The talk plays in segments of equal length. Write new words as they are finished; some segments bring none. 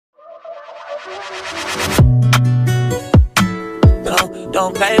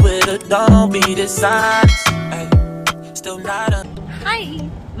Don't play with it, don't be dishonest. Still not a... Hi,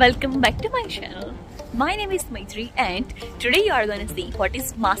 welcome back to my channel. My name is Maitri and today you are going to see what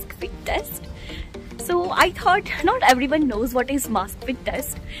is mask fit test. So I thought not everyone knows what is mask fit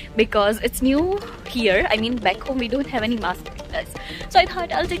test because it's new here. I mean, back home we don't have any mask fit test. So I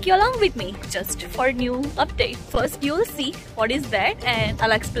thought I'll take you along with me just for a new update. First you'll see what is that and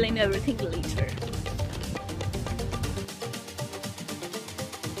I'll explain everything later.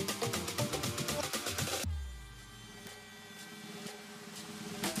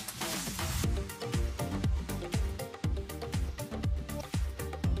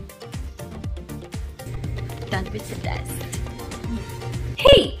 Done with the test.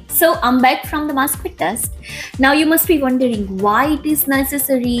 Hey, so I'm back from the mask fit test. Now you must be wondering why it is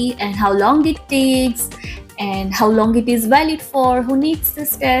necessary and how long it takes and how long it is valid for, who needs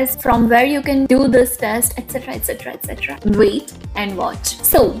this test, from where you can do this test, etc, etc, etc. Wait and watch.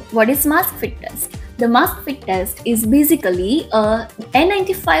 So what is mask fit test? The mask fit test is basically a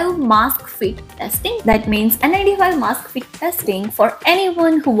N95 mask fit testing. That means N95 mask fit testing for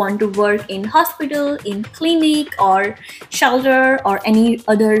anyone who want to work in hospital, in clinic or shelter or any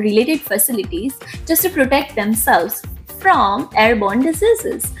other related facilities just to protect themselves from airborne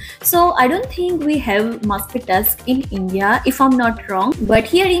diseases. So I don't think we have mask fit test in India if I'm not wrong, but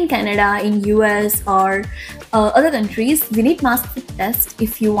here in Canada, in US or other countries, we need mask fit test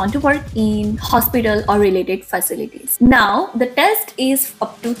if you want to work in hospital or related facilities. Now the test is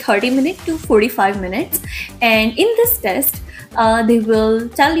up to 30 minutes to 45 minutes and in this test they will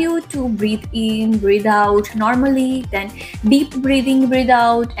tell you to breathe in, breathe out normally, then deep breathing, breathe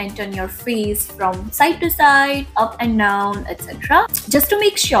out, and turn your face from side to side, up and down, etc. Just to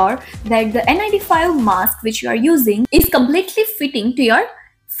make sure that the N95 mask which you are using is completely fitting to your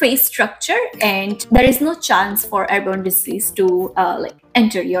face structure and there is no chance for airborne disease to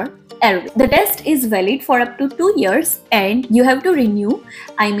enter your airway. The test is valid for up to 2 years and you have to renew.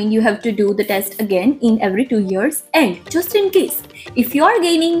 I mean, you have to do the test again in every 2 years, and just in case if you are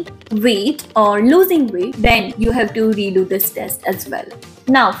gaining weight or losing weight, then you have to redo this test as well.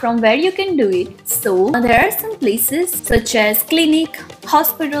 Now, from where you can do it? So there are some places such as clinic,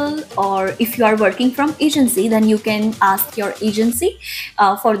 hospital, or if you are working from agency, then you can ask your agency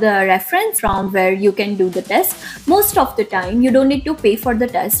for the reference from where you can do the test. Most of the time you don't need to pay for the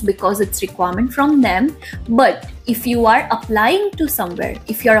test because it's requirement from them, but if you are applying to somewhere,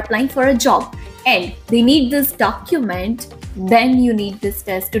 if you are applying for a job and they need this document, then you need this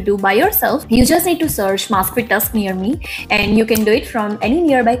test to do by yourself. You just need to search mask fit test near me and you can do it from any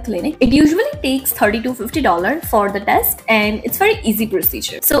nearby clinic. It usually takes $30 to $50 for the test and it's very easy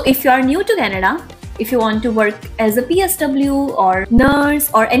procedure. So if you are new to Canada, if you want to work as a PSW or nurse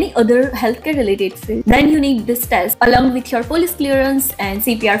or any other healthcare related field, then you need this test along with your police clearance and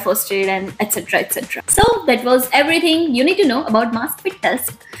CPR first aid and etc, etc. So that was everything you need to know about mask fit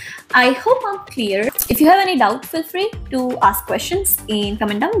test. I hope I'm clear. If you have any doubt, feel free to ask questions in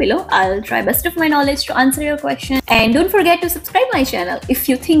comment down below. I'll try best of my knowledge to answer your question. And don't forget to subscribe my channel if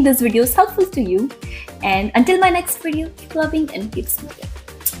you think this video is helpful to you. And until my next video, keep loving and keep smiling.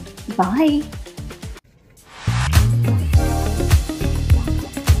 Bye.